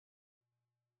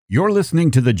You're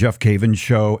listening to The Jeff Cavins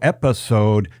Show,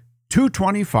 episode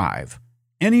 225.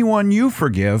 Anyone you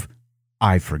forgive,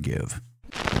 I forgive.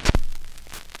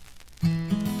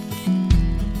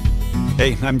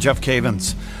 Hey, I'm Jeff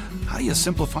Cavins. How do you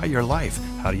simplify your life?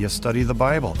 How do you study the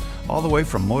Bible? All the way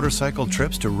from motorcycle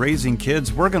trips to raising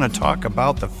kids, we're going to talk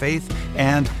about the faith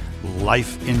and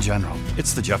life in general.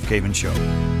 It's The Jeff Cavins Show.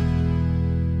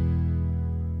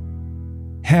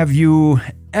 Have you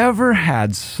ever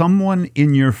had someone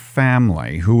in your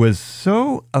family who was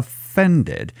so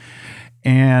offended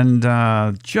and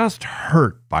just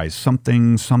hurt by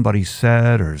something somebody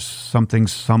said or something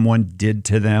someone did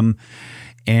to them,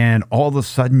 and all of a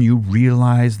sudden you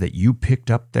realize that you picked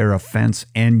up their offense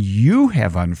and you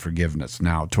have unforgiveness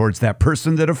now towards that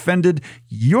person that offended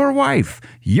your wife,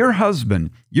 your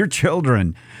husband, your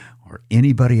children, or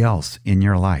anybody else in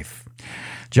your life?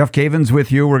 Jeff Cavins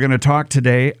with you. We're going to talk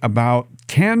today about,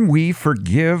 can we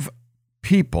forgive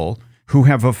people who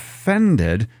have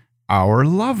offended our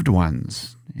loved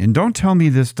ones? And don't tell me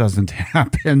this doesn't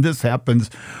happen. This happens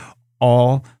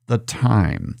all the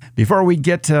time. Before we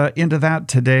get into that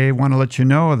today, I want to let you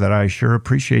know that I sure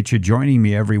appreciate you joining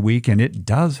me every week, and it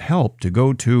does help to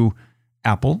go to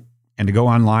Apple and to go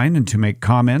online and to make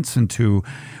comments and to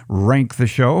rank the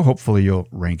show. Hopefully you'll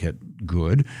rank it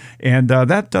good. And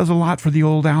that does a lot for the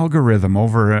old algorithm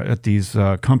over at these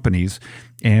companies.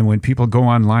 And when people go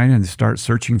online and start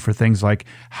searching for things like,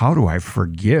 how do I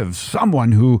forgive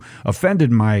someone who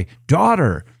offended my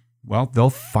daughter? Well,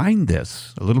 they'll find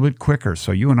this a little bit quicker,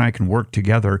 so you and I can work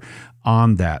together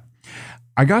on that.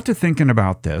 I got to thinking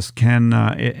about this. Can,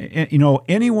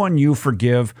 anyone you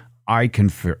forgive, I can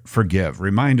forgive.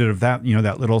 Reminded of that,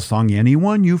 that little song,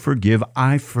 anyone you forgive,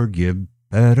 I forgive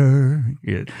better.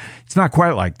 It's not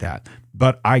quite like that,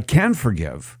 but I can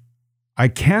forgive. I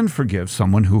can forgive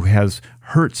someone who has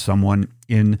hurt someone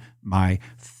in my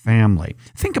family.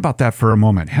 Think about that for a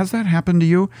moment. Has that happened to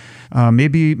you?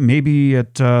 Maybe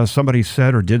somebody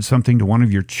said or did something to one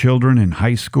of your children in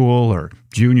high school or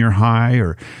junior high,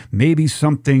 or maybe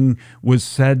something was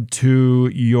said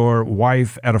to your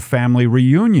wife at a family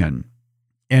reunion,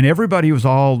 and everybody was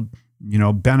all,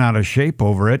 bent out of shape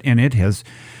over it, and it has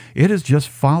just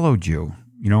followed you,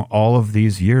 all of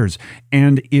these years.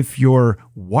 And if your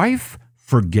wife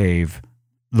forgave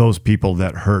those people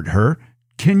that hurt her,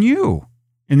 can you?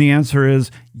 And the answer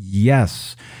is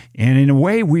yes. And in a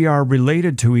way, we are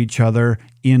related to each other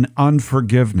in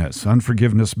unforgiveness.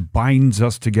 Unforgiveness binds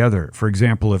us together. For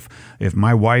example, if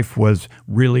my wife was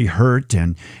really hurt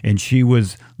and she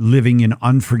was living in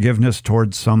unforgiveness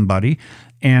towards somebody,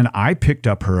 and I picked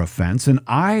up her offense, and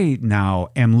I now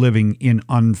am living in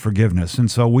unforgiveness. And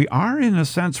so we are, in a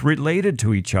sense, related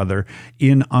to each other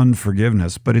in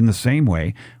unforgiveness. But in the same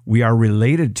way, we are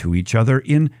related to each other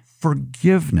in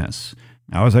forgiveness.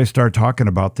 Now, as I start talking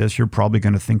about this, you're probably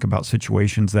going to think about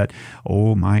situations that,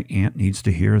 oh, my aunt needs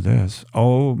to hear this.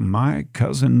 Oh, my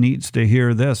cousin needs to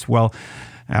hear this. Well,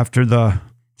 after the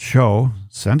show,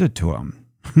 send it to them.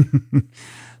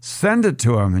 Send it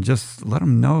to them and just let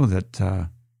them know that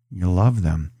you love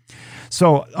them.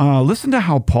 So listen to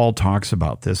how Paul talks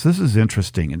about this. This is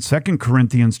interesting. In 2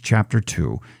 Corinthians chapter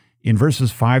 2, in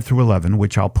verses 5 through 11,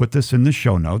 which I'll put this in the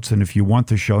show notes. And if you want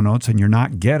the show notes and you're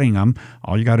not getting them,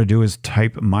 all you got to do is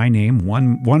type my name,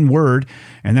 one word,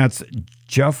 and that's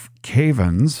Jeff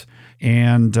Cavins,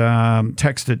 and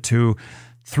text it to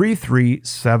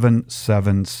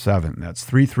 33777. That's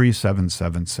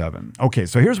 33777. Okay,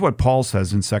 so here's what Paul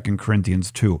says in 2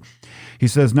 Corinthians 2. He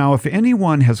says, now if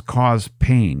anyone has caused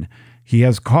pain, he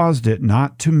has caused it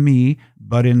not to me,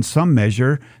 but in some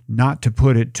measure, not to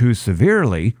put it too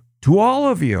severely, to all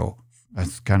of you.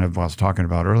 That's kind of what I was talking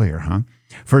about earlier, huh?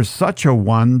 For such a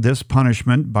one, this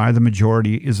punishment by the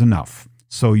majority is enough.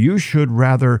 So you should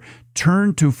rather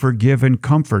turn to forgive and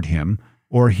comfort him,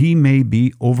 or he may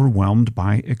be overwhelmed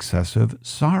by excessive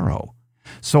sorrow.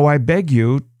 So I beg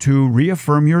you to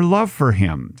reaffirm your love for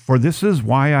him, for this is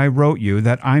why I wrote you,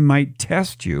 that I might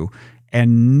test you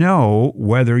and know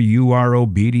whether you are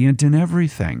obedient in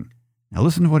everything. Now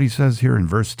listen to what he says here in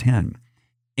verse 10.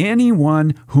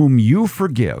 Anyone whom you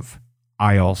forgive,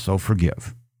 I also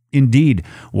forgive. Indeed,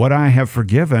 what I have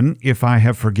forgiven, if I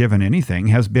have forgiven anything,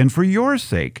 has been for your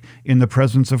sake in the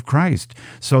presence of Christ,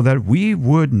 so that we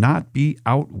would not be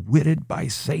outwitted by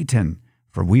Satan,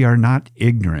 for we are not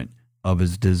ignorant of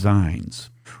his designs.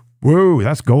 Whoa,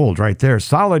 that's gold right there.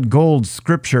 Solid gold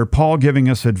scripture. Paul giving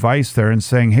us advice there and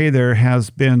saying, hey, there has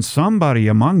been somebody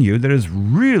among you that has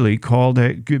really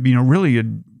really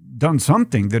done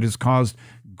something that has caused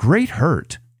great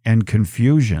hurt and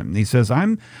confusion. He says,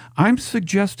 I'm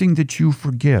suggesting that you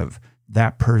forgive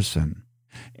that person.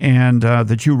 and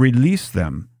that you release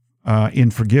them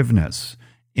in forgiveness.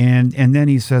 And then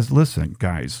he says, listen,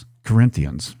 guys,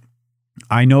 Corinthians,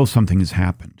 I know something has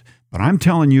happened, but I'm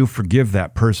telling you, forgive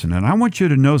that person. And I want you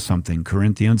to know something,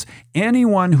 Corinthians.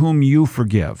 Anyone whom you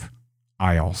forgive,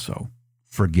 I also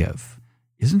forgive.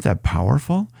 Isn't that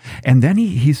powerful? And then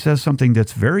he says something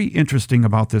that's very interesting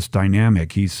about this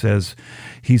dynamic. He says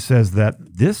that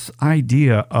this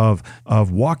idea of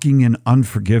walking in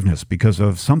unforgiveness because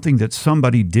of something that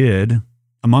somebody did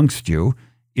amongst you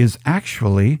is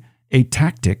actually a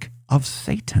tactic of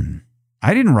Satan.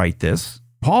 I didn't write this.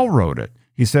 Paul wrote it.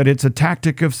 He said it's a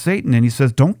tactic of Satan. And he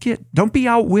says, don't be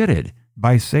outwitted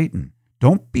by Satan.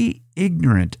 Don't be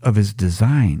ignorant of his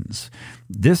designs.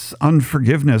 This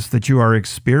unforgiveness that you are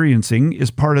experiencing is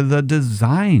part of the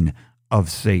design of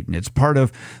Satan. It's part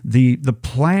of the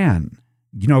plan.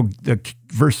 You know, the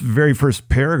very first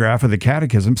paragraph of the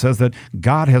Catechism says that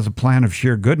God has a plan of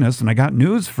sheer goodness, and I got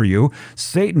news for you.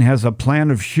 Satan has a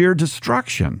plan of sheer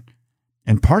destruction,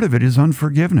 and part of it is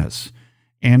unforgiveness.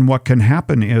 And what can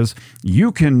happen is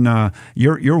you can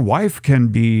your wife can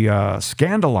be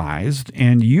scandalized,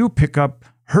 and you pick up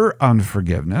her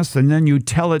unforgiveness, and then you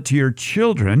tell it to your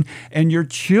children, and your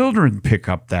children pick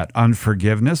up that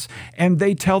unforgiveness, and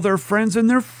they tell their friends, and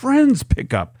their friends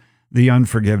pick up the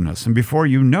unforgiveness. And before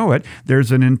you know it,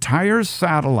 there's an entire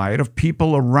satellite of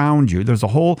people around you. There's a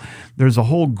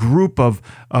whole group of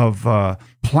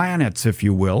planets, if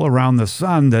you will, around the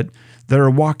sun that are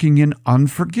walking in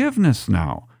unforgiveness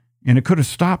now. And it could have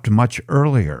stopped much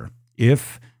earlier.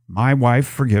 If my wife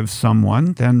forgives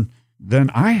someone, then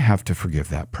I have to forgive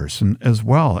that person as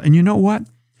well. And you know what?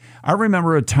 I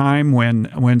remember a time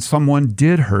when someone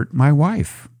did hurt my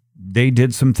wife. They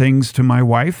did some things to my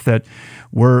wife that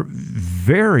were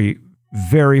very,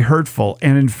 very hurtful.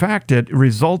 And in fact, it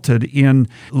resulted in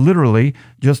literally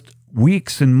just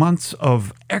weeks and months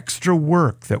of extra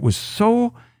work that was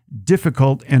so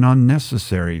difficult and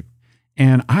unnecessary.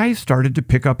 And I started to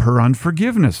pick up her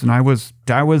unforgiveness, and I was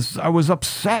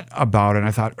upset about it. And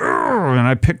I thought, and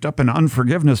I picked up an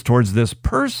unforgiveness towards this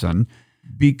person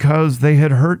because they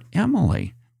had hurt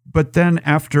Emily. But then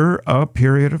after a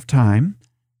period of time,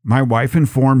 my wife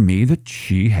informed me that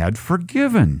she had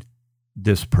forgiven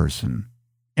this person.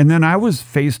 And then I was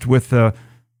faced with the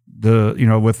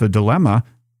dilemma.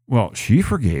 Well, she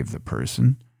forgave the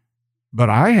person, but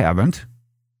I haven't.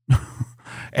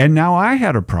 And now I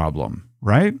had a problem,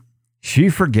 right? She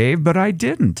forgave, but I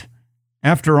didn't.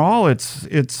 After all, it's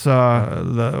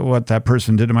what that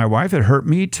person did to my wife. It hurt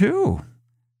me too.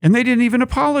 And they didn't even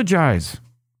apologize,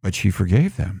 but she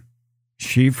forgave them.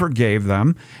 She forgave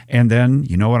them. And then,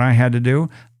 you know what I had to do?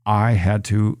 I had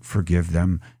to forgive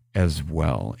them as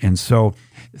well. And so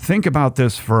think about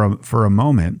this for a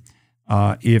moment.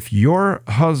 If your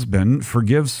husband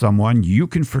forgives someone, you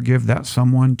can forgive that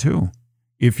someone too.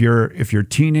 If your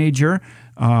teenager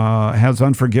has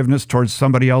unforgiveness towards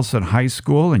somebody else at high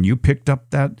school, and you picked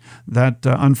up that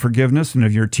unforgiveness, and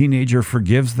if your teenager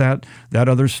forgives that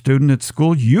other student at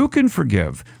school, you can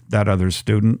forgive that other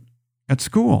student at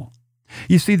school.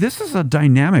 You see, this is a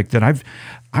dynamic that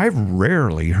I've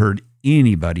rarely heard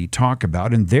anybody talk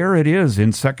about, and there it is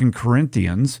in 2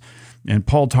 Corinthians, and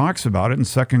Paul talks about it in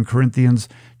 2 Corinthians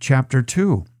chapter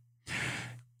 2.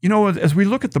 You know, as we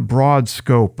look at the broad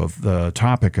scope of the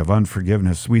topic of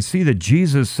unforgiveness, we see that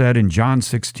Jesus said in John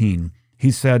 16,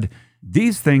 he said,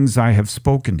 "These things I have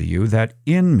spoken to you, that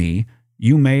in me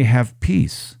you may have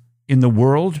peace. In the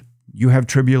world you have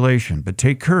tribulation, but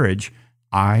take courage,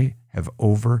 I have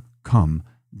overcome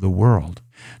the world."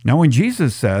 Now, when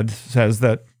Jesus says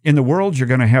that in the world you're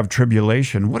going to have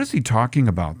tribulation, what is he talking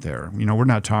about there? You know, we're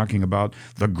not talking about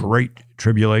the great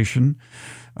tribulation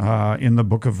in the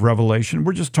book of Revelation.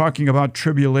 We're just talking about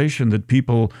tribulation that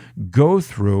people go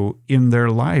through in their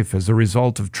life as a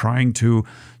result of trying to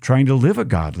live a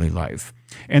godly life.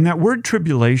 And that word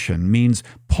tribulation means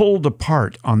pulled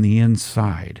apart on the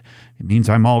inside. It means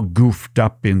I'm all goofed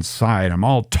up inside. I'm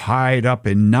all tied up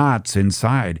in knots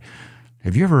inside.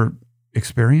 Have you ever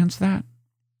experienced that?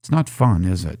 It's not fun,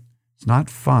 is it? It's not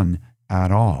fun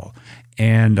at all.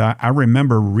 And I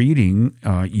remember reading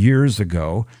years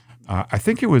ago, I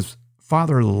think it was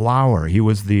Father Lauer.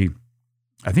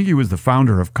 I think he was the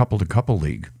founder of Couple to Couple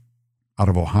League out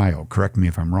of Ohio. Correct me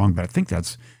if I'm wrong, but I think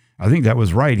that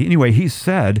was right. Anyway, he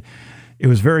said, it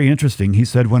was very interesting. He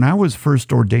said, when I was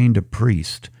first ordained a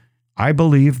priest, I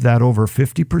believed that over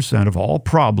 50% of all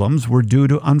problems were due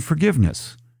to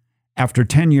unforgiveness. After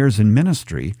 10 years in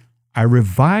ministry, I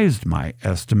revised my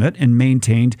estimate and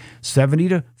maintained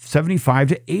 75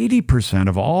 to 80%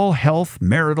 of all health,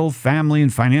 marital, family,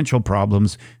 and financial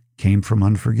problems came from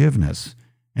unforgiveness.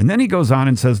 And then he goes on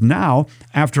and says, now,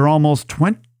 after almost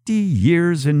 20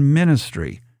 years in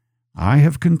ministry, I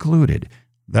have concluded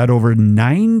that over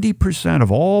 90%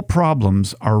 of all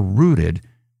problems are rooted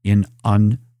in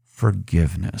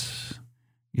unforgiveness.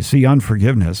 You see,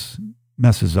 unforgiveness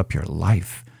messes up your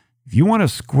life. If you want to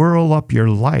squirrel up your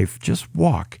life, just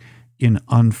walk in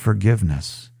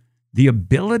unforgiveness. The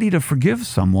ability to forgive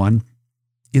someone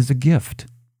is a gift.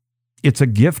 It's a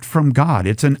gift from God.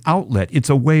 It's an outlet. It's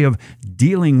a way of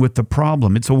dealing with the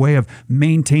problem. It's a way of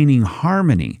maintaining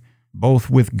harmony, both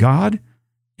with God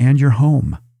and your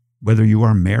home, whether you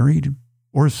are married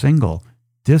or single.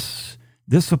 This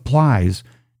applies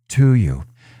to you.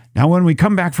 Now, when we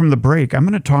come back from the break, I'm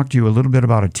going to talk to you a little bit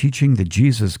about a teaching that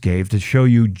Jesus gave to show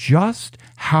you just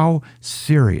how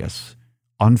serious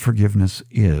unforgiveness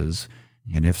is.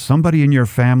 And if somebody in your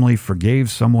family forgave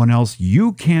someone else,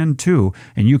 you can too,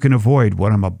 and you can avoid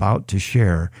what I'm about to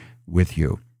share with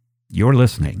you. You're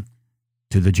listening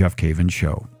to The Jeff Cavins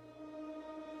Show.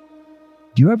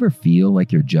 Do you ever feel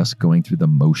like you're just going through the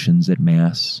motions at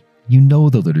Mass? You know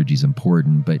the liturgy's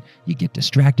important, but you get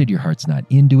distracted, your heart's not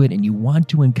into it, and you want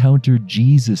to encounter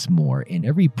Jesus more in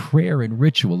every prayer and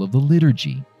ritual of the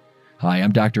liturgy. Hi,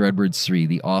 I'm Dr. Edward Sri,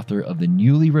 the author of the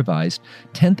newly revised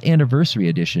 10th anniversary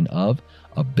edition of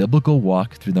A Biblical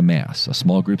Walk Through the Mass, a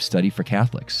small group study for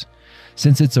Catholics.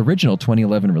 Since its original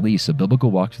 2011 release, A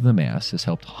Biblical Walk Through the Mass has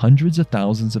helped hundreds of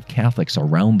thousands of Catholics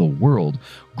around the world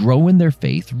grow in their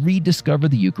faith, rediscover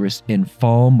the Eucharist, and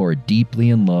fall more deeply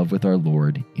in love with our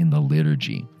Lord in the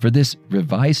liturgy. For this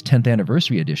revised 10th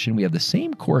anniversary edition, we have the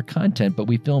same core content, but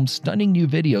we filmed stunning new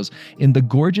videos in the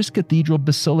gorgeous Cathedral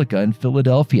Basilica in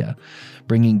Philadelphia,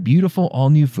 bringing beautiful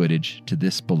all-new footage to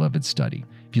this beloved study.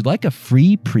 If you'd like a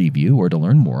free preview or to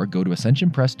learn more, go to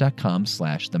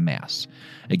ascensionpress.com/themass.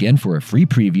 Again, for a free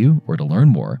preview or to learn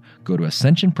more, go to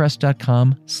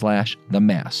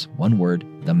ascensionpress.com/themass. One word,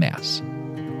 the Mass.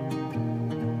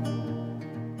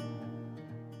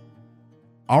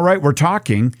 All right, we're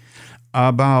talking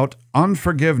about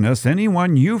unforgiveness.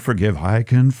 Anyone you forgive, I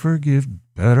can forgive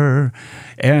better.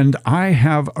 And I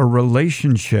have a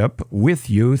relationship with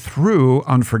you through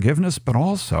unforgiveness, but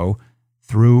also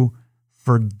through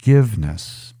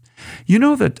forgiveness. You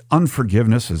know that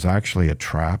unforgiveness is actually a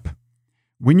trap?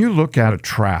 When you look at a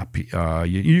trap,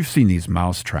 you've seen these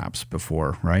mouse traps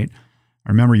before, right? I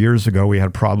remember years ago we had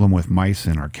a problem with mice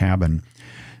in our cabin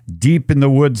deep in the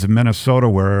woods of Minnesota,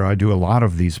 where I do a lot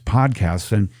of these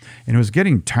podcasts, and it was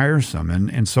getting tiresome.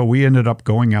 And so we ended up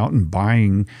going out and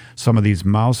buying some of these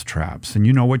mouse traps. And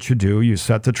you know what you do? You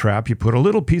set the trap, you put a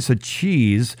little piece of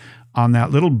cheese on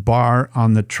that little bar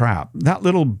on the trap. That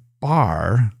little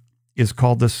bar is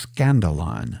called the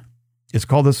scandalon. It's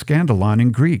called the scandalon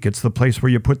in Greek. It's the place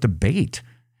where you put the bait.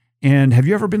 And have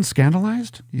you ever been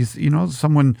scandalized? You know,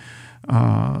 someone,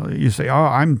 you say,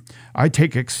 oh, I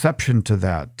take exception to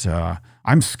that.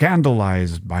 I'm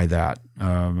scandalized by that.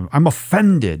 I'm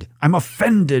offended. I'm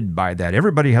offended by that.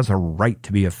 Everybody has a right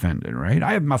to be offended, right?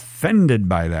 I am offended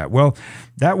by that. Well,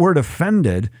 that word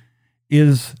offended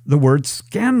is the word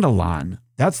scandalon.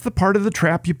 That's the part of the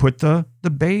trap you put the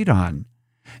bait on.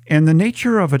 And the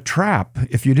nature of a trap,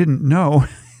 if you didn't know,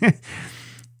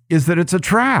 is that it's a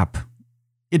trap.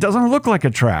 It doesn't look like a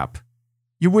trap.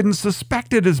 You wouldn't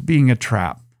suspect it as being a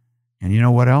trap. And you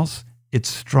know what else? It's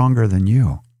stronger than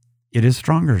you. It is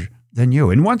stronger than you.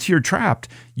 And once you're trapped,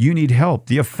 you need help.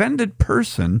 The offended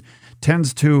person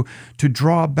tends to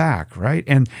draw back, right?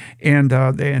 And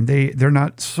they're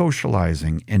not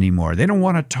socializing anymore. They don't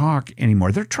want to talk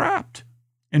anymore. They're trapped.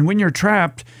 And when you're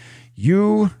trapped,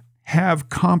 you have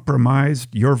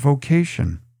compromised your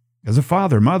vocation as a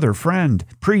father, mother, friend,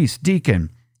 priest, deacon,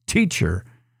 teacher,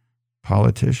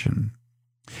 politician.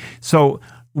 So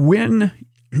when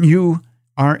you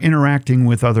are interacting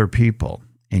with other people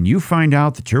and you find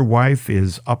out that your wife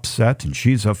is upset and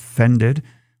she's offended,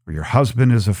 or your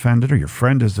husband is offended, or your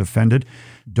friend is offended,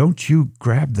 don't you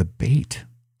grab the bait.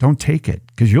 Don't take it,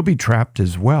 because you'll be trapped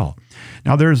as well.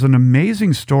 Now, there's an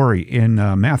amazing story in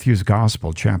Matthew's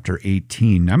Gospel, chapter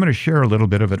 18. I'm going to share a little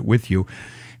bit of it with you.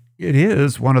 It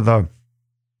is one of the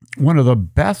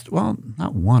best, well,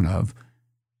 not one of,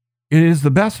 it is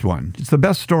the best one. It's the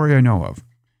best story I know of.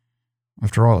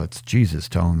 After all, it's Jesus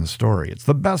telling the story. It's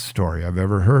the best story I've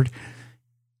ever heard.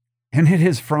 And it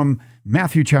is from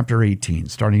Matthew chapter 18,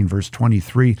 starting in verse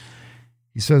 23.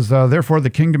 He says, therefore the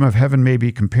kingdom of heaven may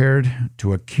be compared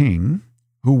to a king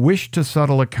who wished to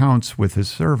settle accounts with his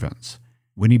servants.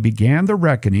 When he began the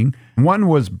reckoning, one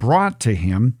was brought to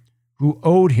him who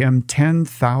owed him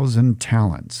 10,000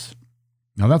 talents.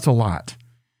 Now that's a lot.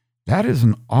 That is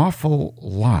an awful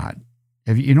lot.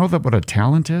 You know what a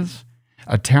talent is?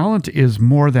 A talent is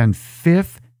more than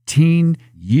 15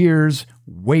 years'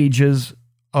 wages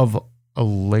of a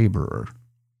laborer.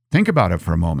 Think about it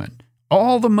for a moment.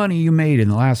 All the money you made in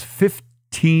the last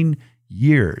 15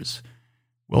 years.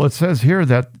 Well, it says here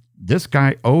that this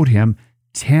guy owed him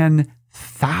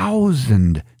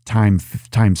 10,000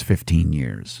 times 15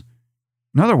 years.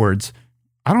 In other words,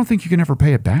 I don't think you can ever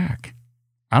pay it back.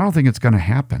 I don't think it's going to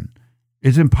happen.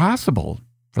 It's impossible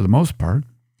for the most part.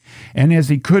 And as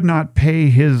he could not pay,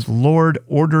 his Lord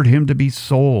ordered him to be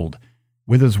sold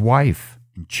with his wife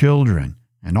and children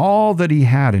and all that he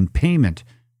had in payment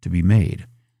to be made.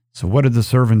 So what did the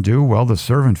servant do? Well, the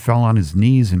servant fell on his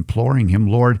knees, imploring him,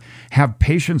 Lord, have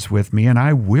patience with me, and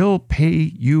I will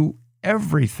pay you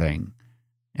everything.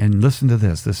 And listen to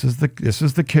this. This is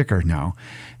the kicker now.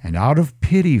 And out of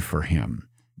pity for him,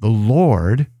 the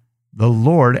Lord,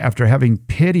 after having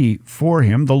pity for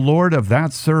him, the Lord of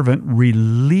that servant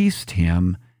released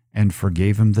him and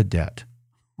forgave him the debt.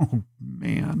 Oh,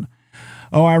 man.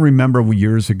 Oh, I remember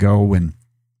years ago when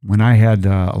I had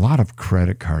a lot of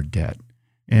credit card debt.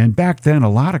 And back then, a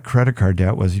lot of credit card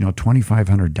debt was,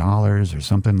 $2,500 or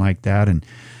something like that. And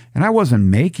I wasn't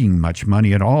making much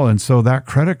money at all. And so that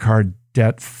credit card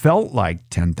debt felt like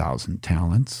 10,000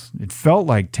 talents. It felt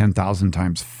like 10,000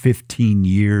 times 15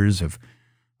 years of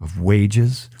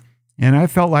wages. And I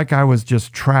felt like I was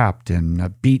just trapped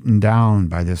and beaten down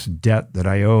by this debt that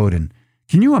I owed. And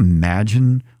can you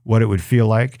imagine what it would feel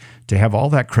like to have all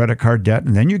that credit card debt,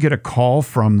 and then you get a call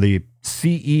from the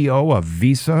CEO of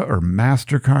Visa or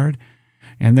MasterCard,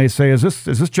 and they say, is this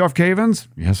Jeff Cavins?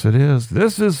 Yes, it is.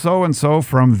 This is so-and-so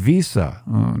from Visa.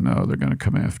 Oh, no, they're going to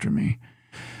come after me.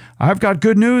 I've got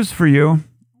good news for you.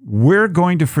 We're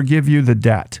going to forgive you the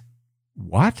debt.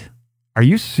 What? Are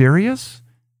you serious?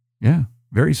 Yeah,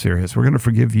 very serious. We're going to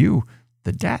forgive you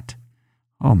the debt.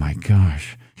 Oh, my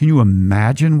gosh. Can you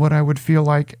imagine what I would feel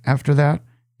like after that?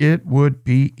 It would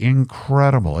be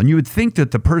incredible. And you would think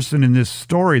that the person in this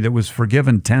story that was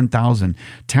forgiven 10,000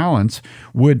 talents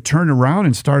would turn around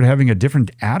and start having a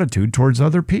different attitude towards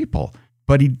other people.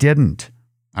 But he didn't.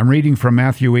 I'm reading from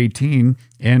Matthew 18,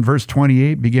 and verse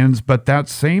 28 begins, but that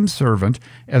same servant,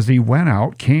 as he went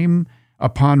out, came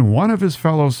upon one of his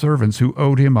fellow servants who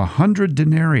owed him 100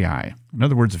 denarii, in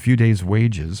other words, a few days'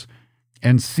 wages,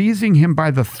 and seizing him by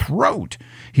the throat,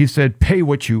 he said, pay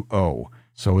what you owe.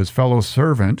 So his fellow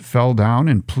servant fell down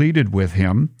and pleaded with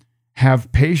him,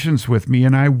 have patience with me,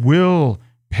 and I will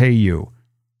pay you.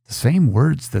 The same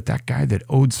words that guy that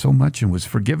owed so much and was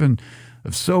forgiven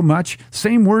of so much,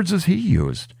 same words as he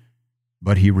used.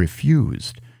 But he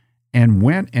refused and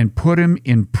went and put him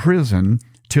in prison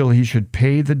till he should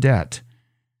pay the debt.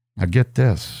 Now get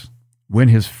this. When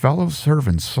his fellow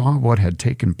servants saw what had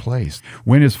taken place,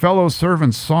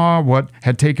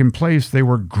 they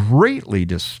were greatly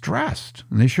distressed,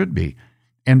 and they should be.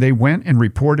 And they went and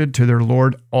reported to their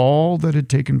Lord all that had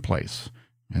taken place.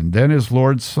 And then his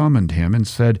Lord summoned him and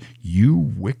said, you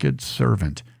wicked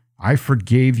servant, I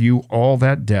forgave you all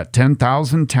that debt,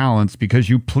 10,000 talents, because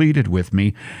you pleaded with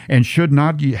me. And should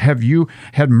not have you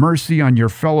had mercy on your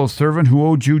fellow servant who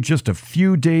owed you just a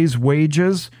few days'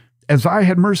 wages, as I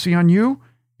had mercy on you?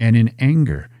 And in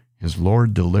anger, his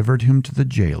Lord delivered him to the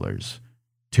jailers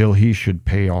till he should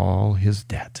pay all his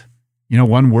debt.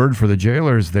 One word for the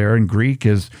jailers there in Greek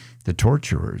is the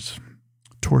torturers.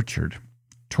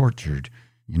 Tortured.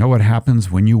 You know what happens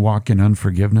when you walk in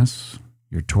unforgiveness?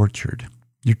 You're tortured.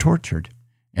 You're tortured.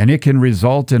 And it can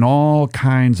result in all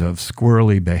kinds of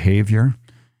squirrely behavior,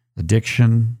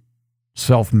 addiction,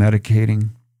 self-medicating,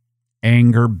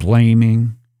 anger,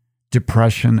 blaming,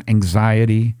 depression,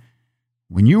 anxiety.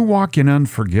 When you walk in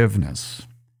unforgiveness,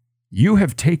 you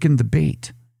have taken the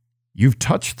bait. You've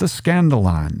touched the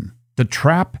scandalon. The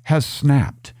trap has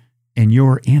snapped, and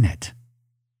you're in it.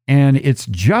 And it's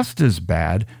just as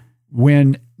bad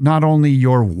when not only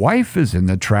your wife is in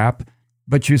the trap,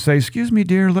 but you say, excuse me,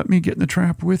 dear, let me get in the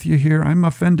trap with you here. I'm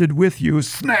offended with you.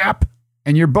 Snap!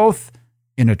 And you're both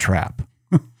in a trap.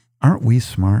 Aren't we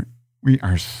smart? We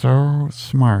are so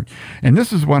smart. And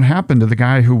this is what happened to the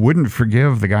guy who wouldn't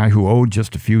forgive the guy who owed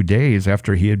just a few days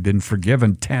after he had been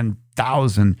forgiven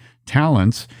 10,000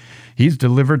 talents. He's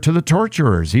delivered to the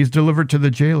torturers. He's delivered to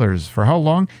the jailers. For how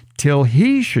long? Till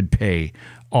he should pay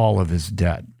all of his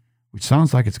debt, which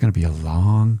sounds like it's going to be a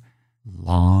long,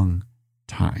 long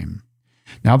time.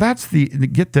 Now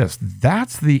get this,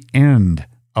 that's the end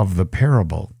of the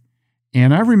parable.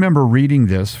 And I remember reading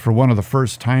this for one of the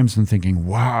first times and thinking,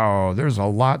 wow, there's a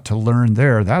lot to learn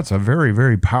there. That's a very,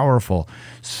 very powerful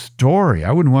story.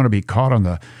 I wouldn't want to be caught on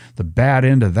the bad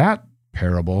end of that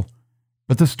parable.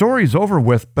 But the story's over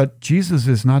with, but Jesus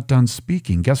is not done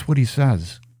speaking. Guess what he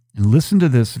says? And listen to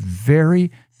this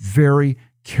very, very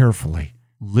carefully.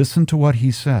 Listen to what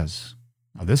he says.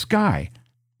 Now, this guy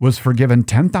was forgiven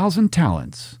 10,000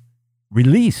 talents,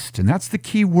 released, and that's the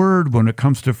key word when it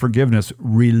comes to forgiveness,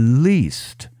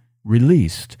 released.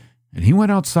 And he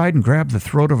went outside and grabbed the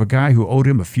throat of a guy who owed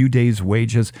him a few days'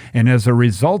 wages, and as a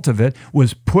result of it,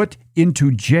 was put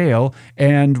into jail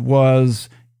and was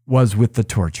with the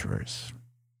torturers.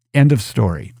 End of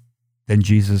story. Then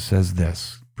Jesus says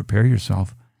this, prepare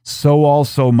yourself. So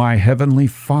also my heavenly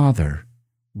Father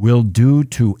will do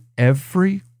to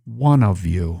every one of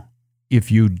you if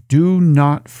you do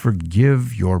not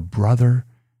forgive your brother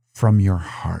from your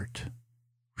heart.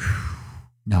 Whew.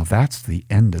 Now that's the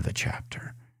end of the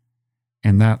chapter.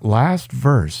 And that last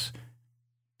verse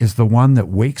is the one that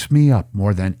wakes me up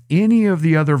more than any of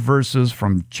the other verses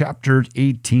from chapter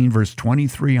 18, verse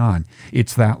 23 on.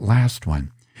 It's that last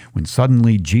one, when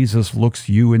suddenly Jesus looks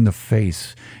you in the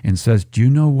face and says, do you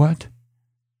know what?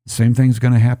 The same thing's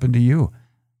going to happen to you.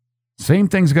 Same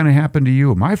thing's going to happen to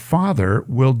you. My Father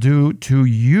will do to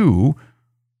you,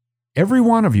 every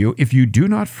one of you, if you do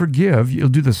not forgive, he'll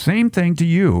do the same thing to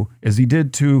you as he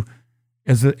did to,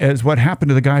 as what happened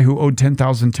to the guy who owed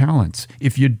 10,000 talents.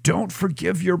 If you don't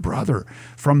forgive your brother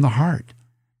from the heart.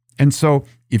 And so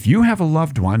if you have a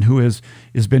loved one who has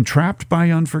been trapped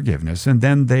by unforgiveness, and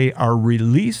then they are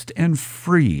released and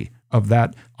free of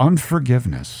that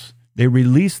unforgiveness, they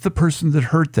release the person that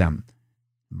hurt them.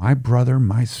 My brother,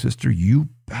 my sister, you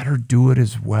better do it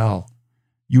as well.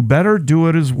 You better do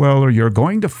it as well, or you're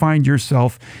going to find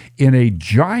yourself in a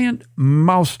giant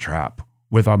mousetrap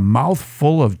with a mouth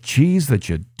full of cheese that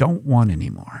you don't want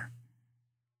anymore.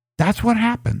 That's what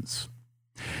happens.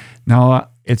 Now,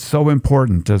 it's so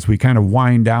important as we kind of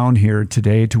wind down here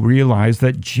today to realize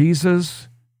that Jesus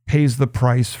pays the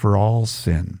price for all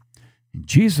sin.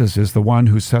 Jesus is the one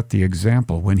who set the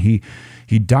example when he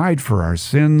died for our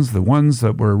sins, the ones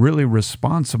that were really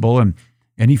responsible, and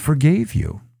he forgave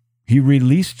you. He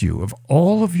released you of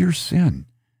all of your sin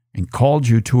and called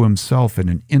you to himself in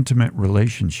an intimate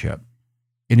relationship.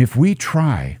 And if we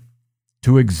try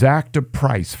to exact a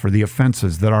price for the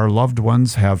offenses that our loved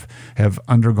ones have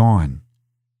undergone,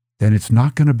 then it's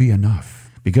not going to be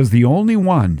enough, because the only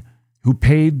one who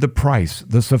paid the price,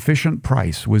 the sufficient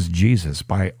price, was Jesus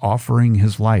by offering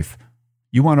his life.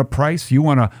 You want a price? You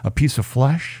want a piece of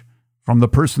flesh from the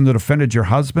person that offended your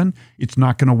husband? It's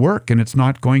not going to work, and it's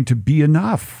not going to be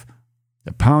enough.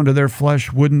 The pound of their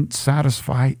flesh wouldn't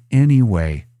satisfy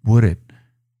anyway, would it?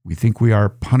 We think we are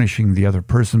punishing the other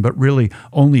person, but really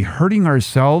only hurting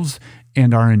ourselves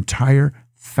and our entire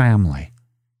family.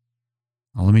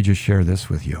 Now, let me just share this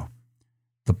with you.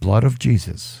 The blood of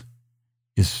Jesus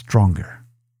is stronger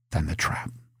than the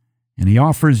trap. And he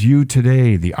offers you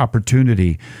today the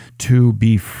opportunity to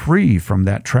be free from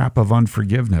that trap of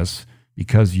unforgiveness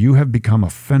because you have become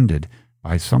offended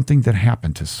by something that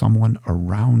happened to someone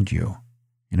around you.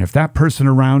 And if that person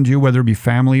around you, whether it be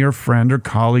family or friend or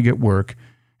colleague at work,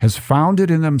 has found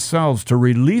it in themselves to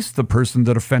release the person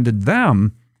that offended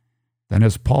them, then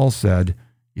as Paul said,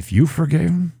 if you forgave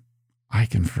him, I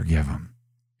can forgive him.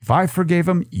 If I forgave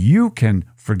them, you can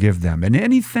forgive them. And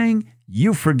anything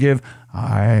you forgive,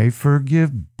 I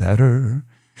forgive better.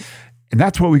 And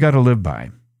that's what we got to live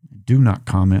by. Do not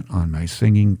comment on my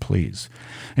singing, please.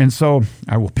 And so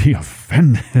I will be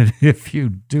offended if you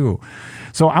do.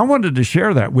 So I wanted to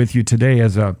share that with you today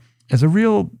as a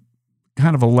real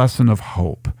kind of a lesson of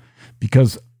hope,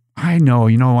 because I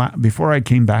know, before I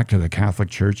came back to the Catholic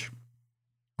Church,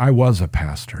 I was a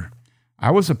pastor. I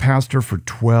was a pastor for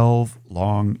 12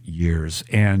 long years,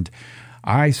 and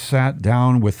I sat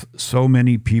down with so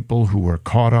many people who were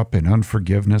caught up in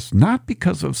unforgiveness, not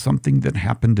because of something that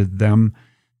happened to them,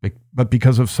 but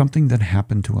because of something that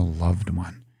happened to a loved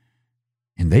one.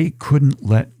 And they couldn't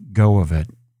let go of it.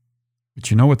 But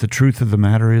you know what the truth of the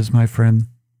matter is, my friend?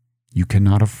 You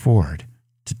cannot afford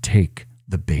to take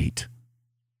the bait.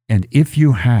 And if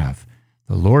you have,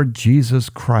 the Lord Jesus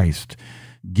Christ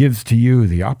gives to you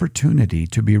the opportunity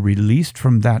to be released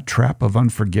from that trap of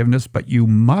unforgiveness, but you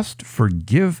must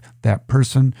forgive that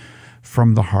person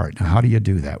from the heart. Now, how do you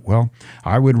do that? Well,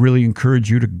 I would really encourage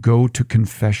you to go to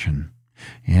confession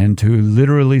and to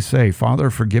literally say, Father,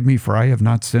 forgive me, for I have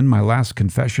not sinned. My last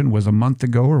confession was a month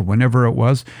ago or whenever it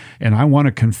was, and I want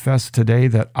to confess today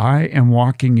that I am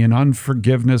walking in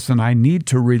unforgiveness and I need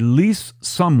to release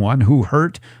someone who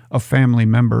hurt a family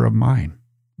member of mine.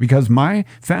 Because my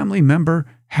family member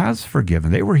has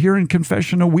forgiven. They were here in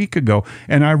confession a week ago,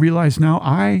 and I realize now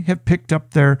I have picked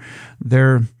up their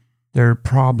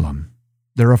problem,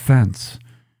 their offense,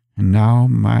 And now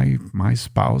my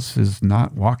spouse is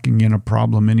not walking in a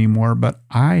problem anymore, but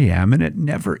I am, and it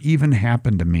never even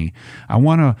happened to me. I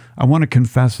want to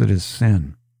confess it as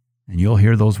sin. And you'll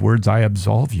hear those words, I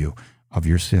absolve you of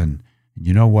your sin. And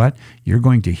you know what? You're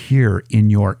going to hear in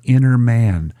your inner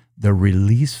man the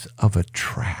release of a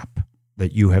trap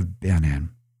that you have been in.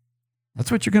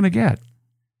 That's what you're going to get.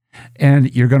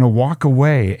 And you're going to walk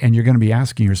away and you're going to be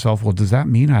asking yourself, well, does that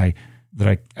mean I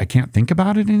can't think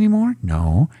about it anymore?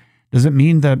 No. Does it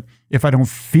mean that if I don't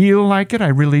feel like it, I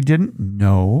really didn't?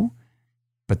 No.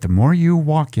 But the more you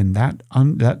walk in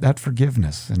that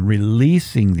forgiveness and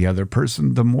releasing the other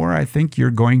person, the more I think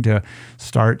you're going to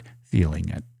start feeling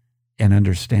it and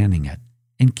understanding it.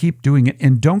 And keep doing it,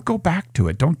 and don't go back to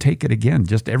it. Don't take it again.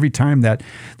 Just every time that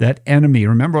enemy.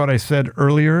 Remember what I said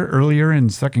earlier in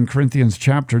 2 Corinthians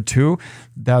chapter 2,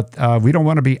 that we don't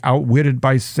want to be outwitted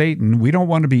by Satan. We don't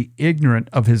want to be ignorant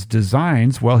of his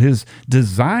designs. Well, his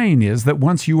design is that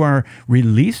once you are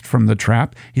released from the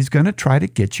trap, he's going to try to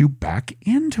get you back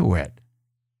into it.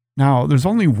 Now, there's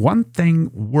only one thing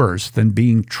worse than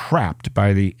being trapped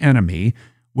by the enemy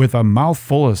with a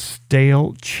mouthful of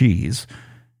stale cheese,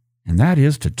 and that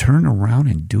is to turn around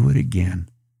and do it again.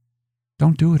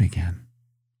 Don't do it again.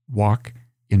 Walk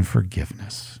in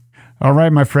forgiveness. All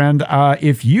right, my friend,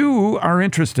 if you are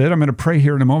interested, I'm going to pray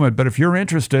here in a moment, but if you're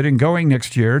interested in going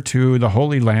next year to the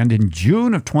Holy Land in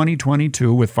June of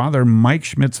 2022 with Father Mike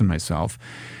Schmitz and myself,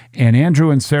 and Andrew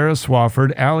and Sarah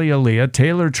Swafford, Ali Aliyah,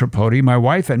 Taylor Tripodi, my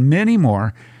wife, and many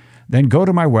more, then go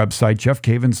to my website,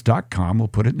 jeffcavins.com. We'll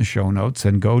put it in the show notes,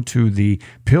 and go to the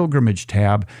pilgrimage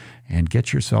tab and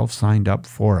get yourself signed up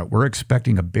for it. We're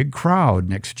expecting a big crowd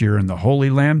next year in the Holy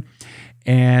Land.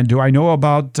 And do I know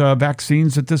about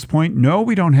vaccines at this point? No,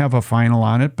 we don't have a final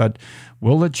on it, but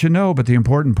we'll let you know. But the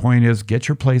important point is get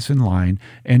your place in line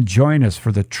and join us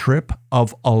for the trip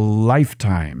of a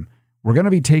lifetime. We're going to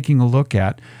be taking a look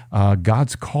at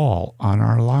God's call on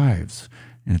our lives.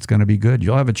 And it's going to be good.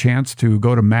 You'll have a chance to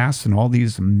go to Mass in all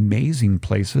these amazing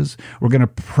places. We're going to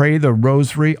pray the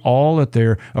rosary all at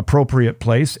their appropriate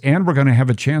place. And we're going to have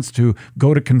a chance to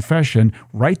go to confession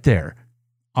right there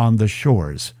on the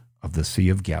shores of the Sea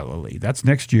of Galilee. That's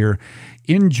next year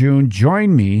in June.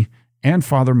 Join me and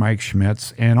Father Mike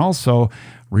Schmitz. And also,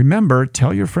 remember,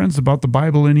 tell your friends about the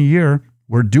Bible in a Year.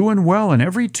 We're doing well. And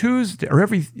every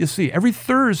Thursday,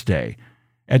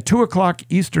 at 2 o'clock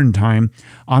Eastern Time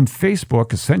on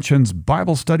Facebook, Ascension's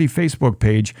Bible Study Facebook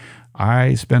page,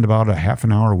 I spend about a half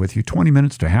an hour with you, 20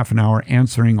 minutes to half an hour,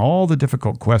 answering all the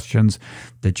difficult questions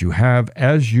that you have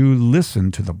as you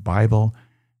listen to the Bible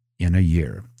in a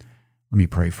year. Let me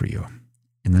pray for you.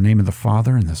 In the name of the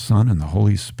Father, and the Son, and the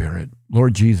Holy Spirit.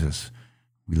 Lord Jesus,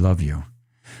 we love you.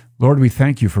 Lord, we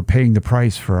thank you for paying the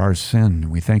price for our sin.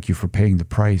 We thank you for paying the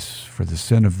price for the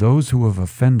sin of those who have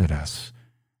offended us.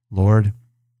 Lord,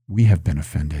 we have been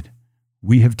offended.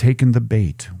 We have taken the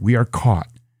bait. We are caught.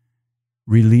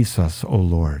 Release us, O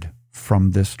Lord,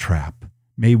 from this trap.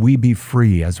 May we be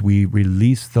free as we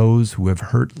release those who have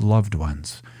hurt loved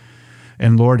ones.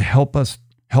 And Lord, help us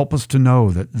to know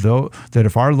that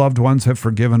if our loved ones have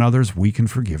forgiven others, we can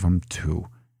forgive them too.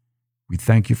 We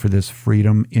thank you for this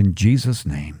freedom in Jesus'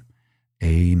 name.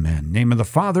 Amen. Name of the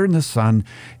Father, and the Son,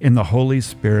 and the Holy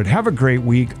Spirit. Have a great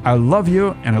week. I love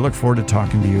you, and I look forward to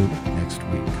talking to you next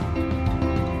week.